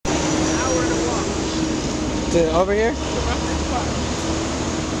To over here? To Rucker's Park.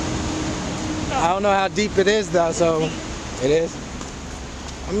 I don't know how deep it is though, so it is.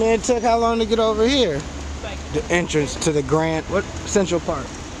 I mean, it took how long to get over here? Like The entrance to the Grand, what? Central Park.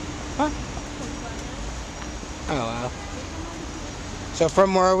 Huh? Oh wow. So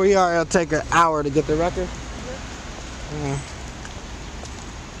from where we are, it'll take an hour to get the record?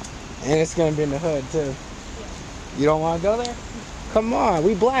 And it's gonna be in the hood too. You don't wanna go there? Come on,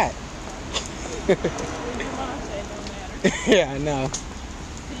 we black. Yeah, I know.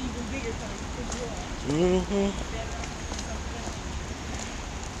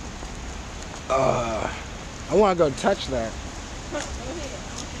 I want to go touch that.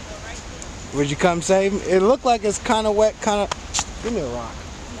 Would you come save me? It looked like it's kind of wet, kind of. Give me a rock.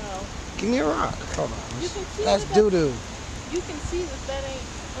 No. Give me a rock. Hold on. You can see That's doo doo. You can see that ain't.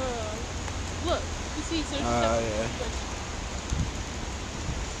 Look, you see. So yeah.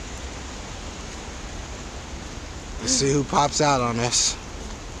 Let's see who pops out on this.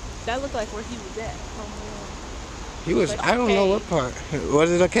 That looked like where he was at. He was, like I don't know what part. Was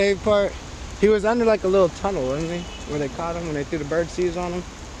it a cave part? He was under like a little tunnel, wasn't he? Where they caught him when they threw the bird seeds on him.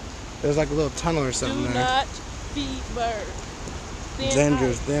 There was like a little tunnel or something there. Do not feed birds.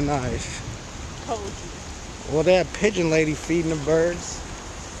 Dangerous, thin ice. Told you. Well, they had Pigeon Lady feeding the birds.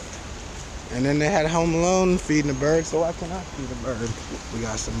 And then they had Home Alone feeding the birds, so why can't I feed a bird? We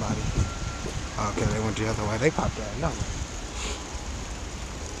got somebody. Okay, they went the other way. They popped out. No.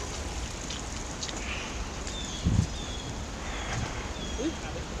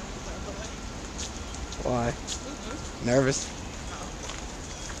 Why? Nervous?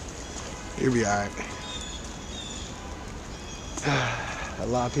 You'll be alright. A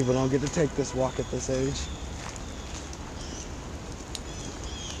lot of people don't get to take this walk at this age.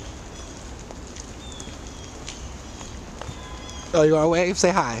 Oh, you want to wave?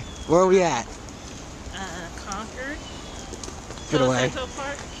 Say hi. Where are we at? Concord. Get away. Central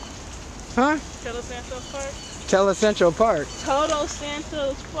Park. Huh? Todos Santos Park. Tell Central Park. Todos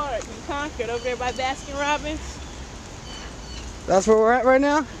Santos Park in Concord, over there by Baskin Robbins. That's where we're at right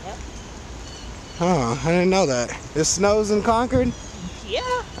now? Yep. Huh, I didn't know that. It snows in Concord? Yeah.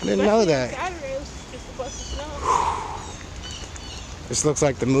 I didn't know that. Saturday was supposed to snow. This looks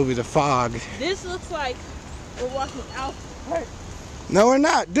like the movie The Fog. This looks like we're walking out the park. No, we're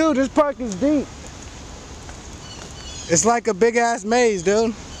not. Dude, this park is deep. It's like a big ass maze,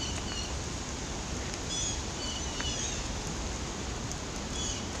 dude.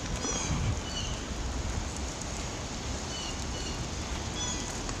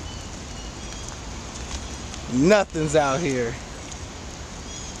 Nothing's out here.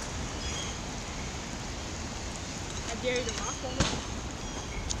 I dare you to walk on it.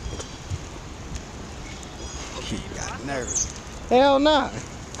 He got nervous. Hell no.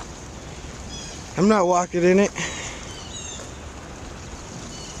 I'm not walking in it.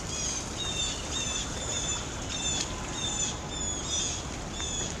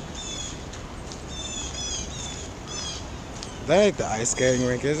 That ain't the ice skating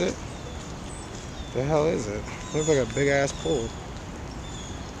rink, is it? The hell is it? Looks like a big ass pool.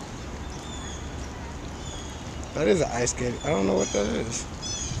 That is an ice skate. I don't know what that is.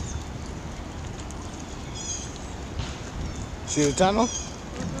 See the tunnel?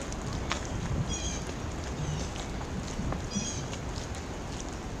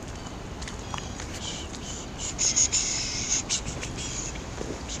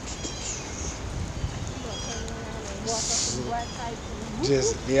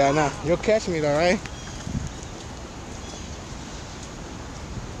 Just, yeah, I know. You'll catch me though, right?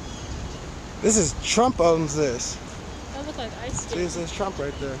 This is, Trump owns this. That looks like ice See, skating. it says Trump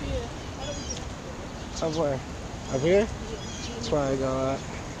right there. Yeah. Up where? Up here? That's probably go out.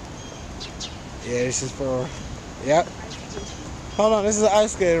 Yeah, this is for, yep. Hold on, this is an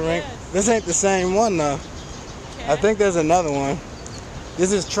ice skating rink. Yes. This ain't the same one though. Okay. I think there's another one.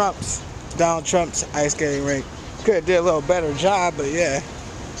 This is Trump's, Donald Trump's ice skating rink. Could have did a little better job, but yeah.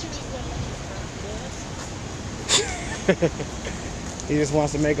 He just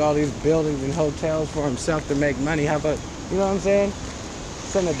wants to make all these buildings and hotels for himself to make money. How about, you know what I'm saying?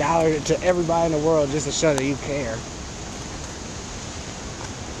 Send $1 to everybody in the world just to show that you care.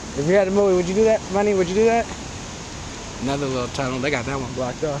 If you had a movie, would you do that? Money, would you do that? Another little tunnel. They got that one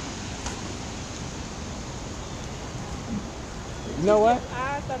blocked off. You know what?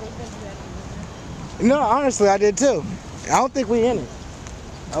 I thought it was going to be that. No, honestly, I did too. I don't think we in it.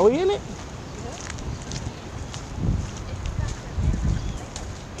 Are we in it?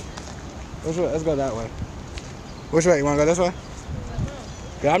 Which way? Let's go that way. Which way? You want to go this way?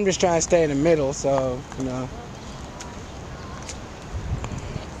 Yeah, I'm just trying to stay in the middle, so, you know.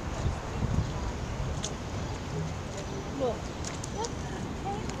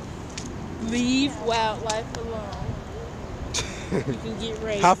 Leave wildlife alone. You can get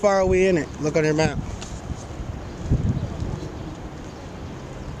ready. How far are we in it? Look on your map.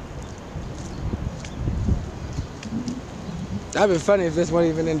 That'd be funny if this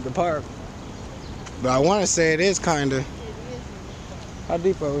wasn't even in the park. But I want to say it is kind of. It is. How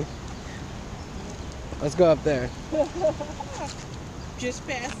deep are we? Let's go up there. Just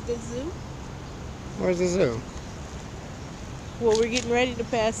past the zoo. Where's the zoo? Well, we're getting ready to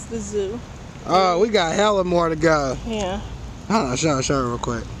pass the zoo. Oh, we got hella more to go. Yeah. Hold on, show real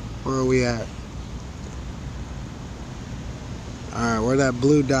quick. Where are we at? Alright, we're that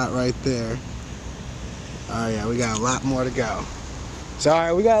blue dot right there. Oh yeah, we got a lot more to go. So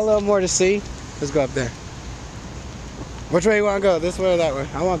alright, we got a little more to see. Let's go up there. Which way you want to go? This way or that way?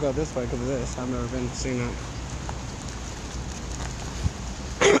 I want to go this way because of this. I've never been seen that.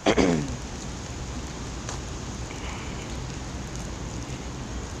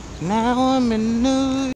 Now I'm in New